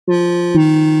It's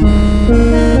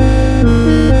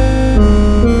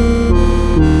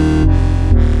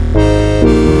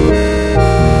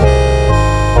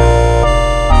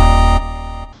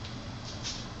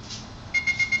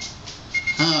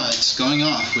going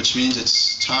off, which means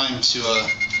it's time to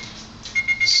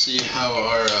see how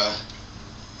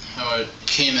it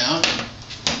came out.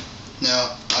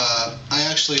 Now, I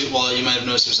actually, well, you might have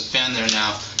noticed there's a fan there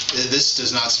now. This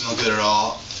does not smell good at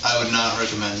all. I would not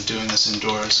recommend doing this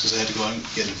indoors because I had to go and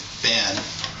get a fan.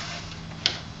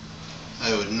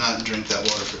 I would not drink that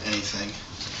water for anything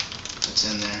that's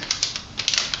in there.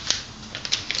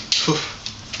 Whew.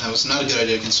 That was not a good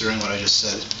idea considering what I just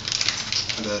said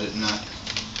about it not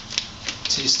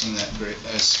tasting that great,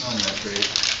 smelling that great.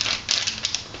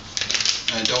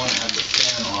 And I don't want to have the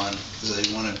fan on because I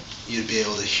wanted you to be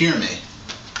able to hear me.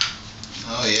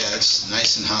 Oh yeah, it's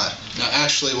nice and hot. Now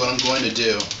actually what I'm going to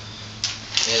do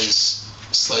is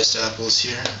sliced apples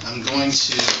here. I'm going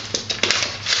to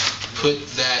put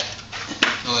that,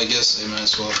 well I guess I might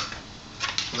as well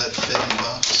let fit in the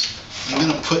box. I'm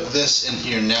going to put this in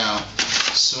here now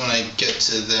so when I get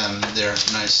to them they're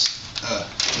nice.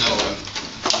 No,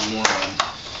 I'm a moron.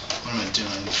 What am I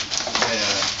doing?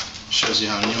 Shows you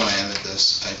how new I am at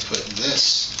this. I put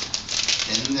this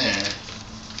in there.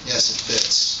 Yes, it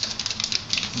fits.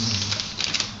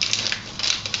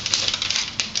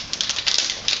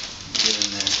 Get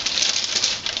in there.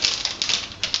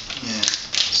 Yeah.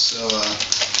 So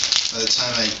by the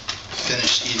time I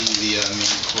finish eating the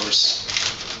main course,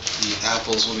 the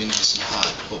apples will be nice and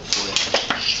hot, hopefully.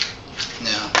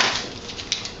 Now,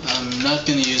 I'm not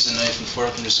going to use a knife and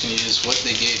fork. I'm just going to use what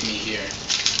they gave me here.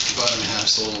 The bottom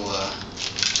half's a little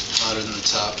hotter than the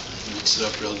top. Mix it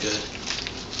up real good.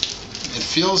 It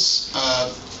feels,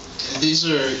 these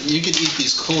are, you could eat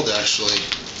these cold actually,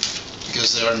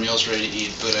 because they are meals ready to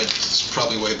eat, but it's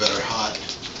probably way better hot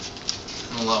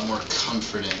and a lot more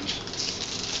comforting.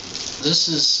 This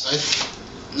is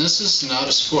not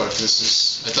a spork.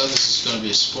 I thought this was going to be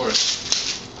a spork,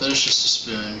 but it's just a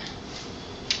spoon.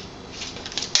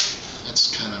 That's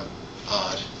kind of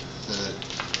odd that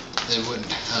they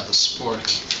wouldn't have a spork,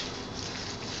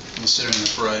 considering the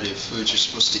variety of foods you're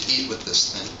supposed to eat with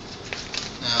this thing.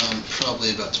 Now I'm probably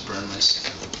about to burn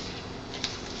myself.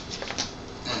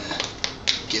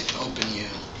 Get open, you.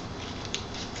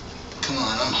 Come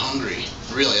on, I'm hungry.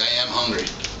 Really, I am hungry.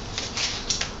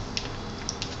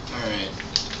 Alright.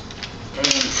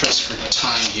 I'm pressed for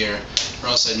time here, or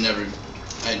else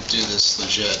I'd do this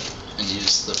legit and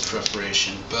use the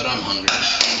preparation, but I'm hungry.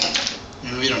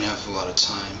 And we don't have a lot of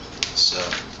time, so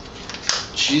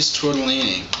cheese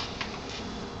tortellini.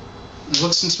 It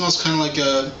looks and smells kind of like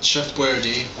a Chef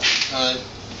Boyardee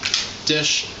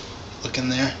dish. Look in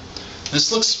there.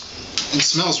 This looks and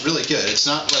smells really good. It's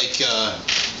not like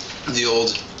the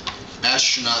old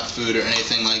astronaut food or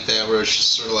anything like that, where it's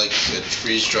just sort of like a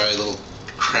freeze-dried little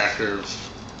cracker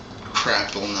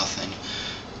crapple nothing.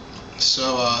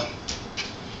 So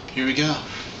here we go.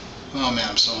 Oh man,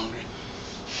 I'm so hungry.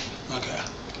 Okay.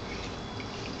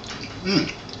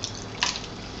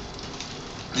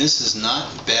 This is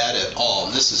not bad at all.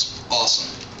 This is awesome.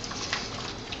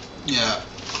 Yeah.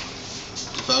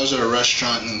 If I was at a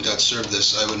restaurant and got served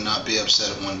this, I would not be upset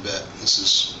one bit. This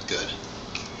is good.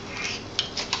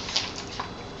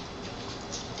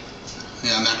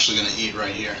 Yeah, I'm actually going to eat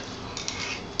right here.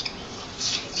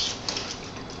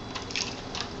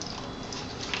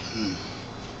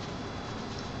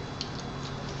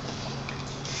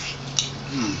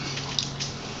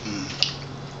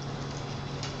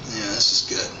 Yeah, this is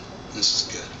good. This is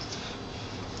good.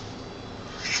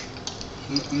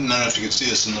 I don't know if you can see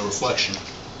this in the reflection,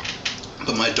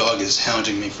 but my dog is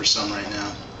hounding me for some right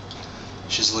now.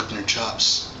 She's licking her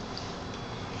chops,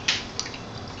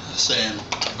 saying,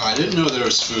 I didn't know there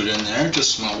was food in there, it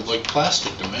just smelled like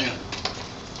plastic to me.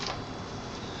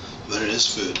 But it is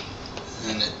food,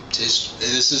 and it tastes,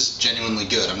 this is genuinely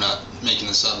good. I'm not making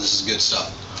this up, this is good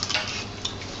stuff.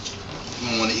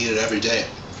 I want to eat it every day.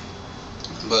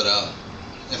 But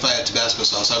if I had Tabasco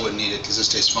sauce, I wouldn't eat it because this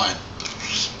tastes fine.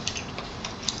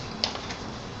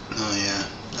 Oh yeah,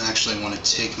 I actually want to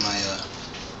take my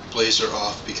blazer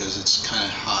off because it's kind of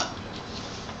hot.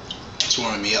 It's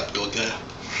warming me up real good.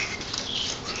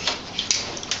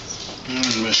 I'm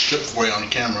going to strip for you on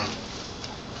camera.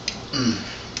 There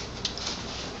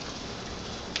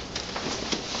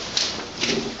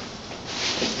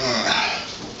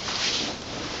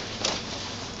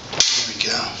we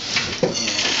go.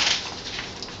 Yeah.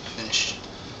 Finished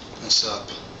this up.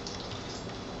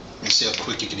 Let me see how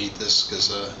quick you can eat this,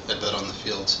 because I bet on the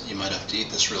field you might have to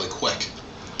eat this really quick.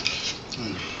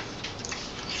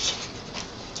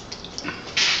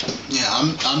 Yeah,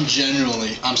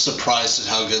 I'm surprised at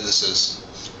how good this is.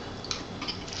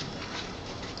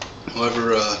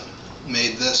 Whoever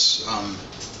made this,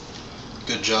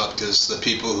 good job, because the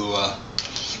people who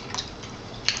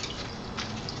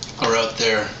are out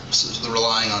there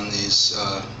relying on these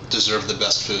deserve the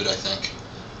best food, I think.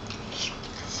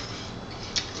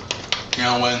 You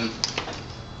know, when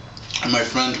my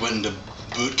friend went into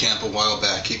boot camp a while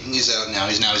back, he's out now.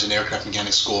 He's in aircraft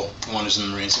mechanic school. The one who's in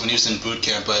the Marines. When he was in boot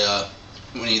camp,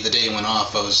 the day he went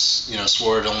off, I was,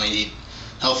 swore to only eat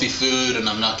healthy food, and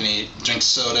I'm not going to drink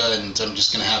soda, and I'm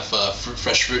just going to have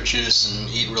fresh fruit juice and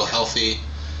eat real healthy.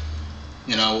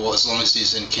 As long as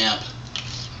he's in camp.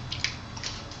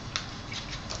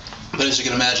 But as you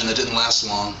can imagine, that didn't last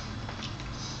long.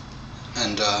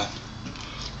 And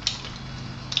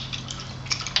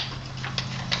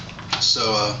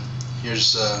so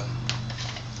here's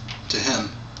to him.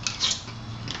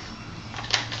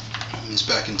 He's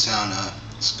back in town.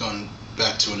 He's going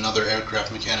back to another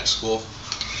aircraft mechanic school,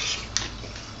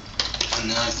 and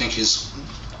now I think he's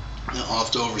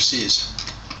off to overseas.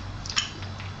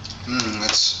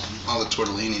 That's all the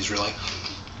tortellinis, really.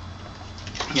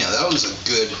 Yeah, that was a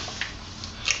good.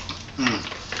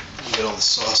 Get all the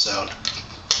sauce out.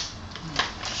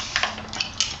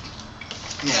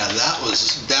 Yeah, that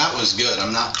was good.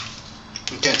 I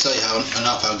can't tell you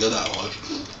how good that was.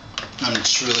 I'm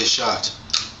just really shocked.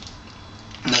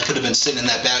 And that could have been sitting in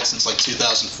that bag since like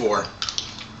 2004.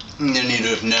 And then you'd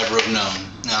have never have known.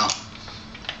 Now,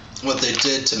 what they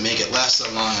did to make it last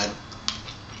that long, I'd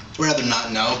rather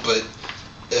not know. But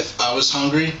if I was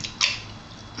hungry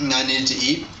and I needed to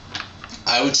eat,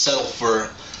 I would settle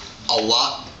for a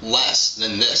lot less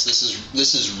than this.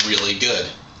 This is really good.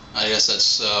 I guess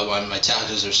that's why my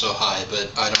taxes are so high,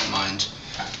 but I don't mind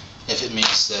if it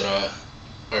means that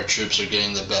our troops are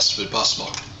getting the best food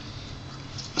possible.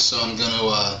 So I'm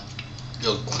gonna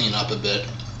go clean up a bit,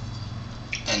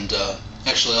 and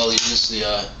actually I'll use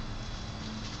the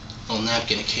little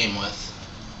napkin it came with.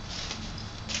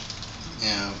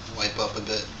 Yeah, wipe up a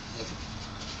bit.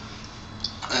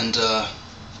 And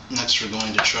next we're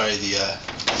going to try the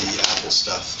apple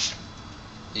stuff.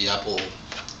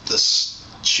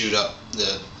 Chewed up,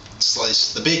 the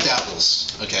baked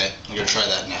apples. Okay, I'm gonna try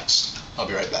that next. I'll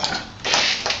be right back.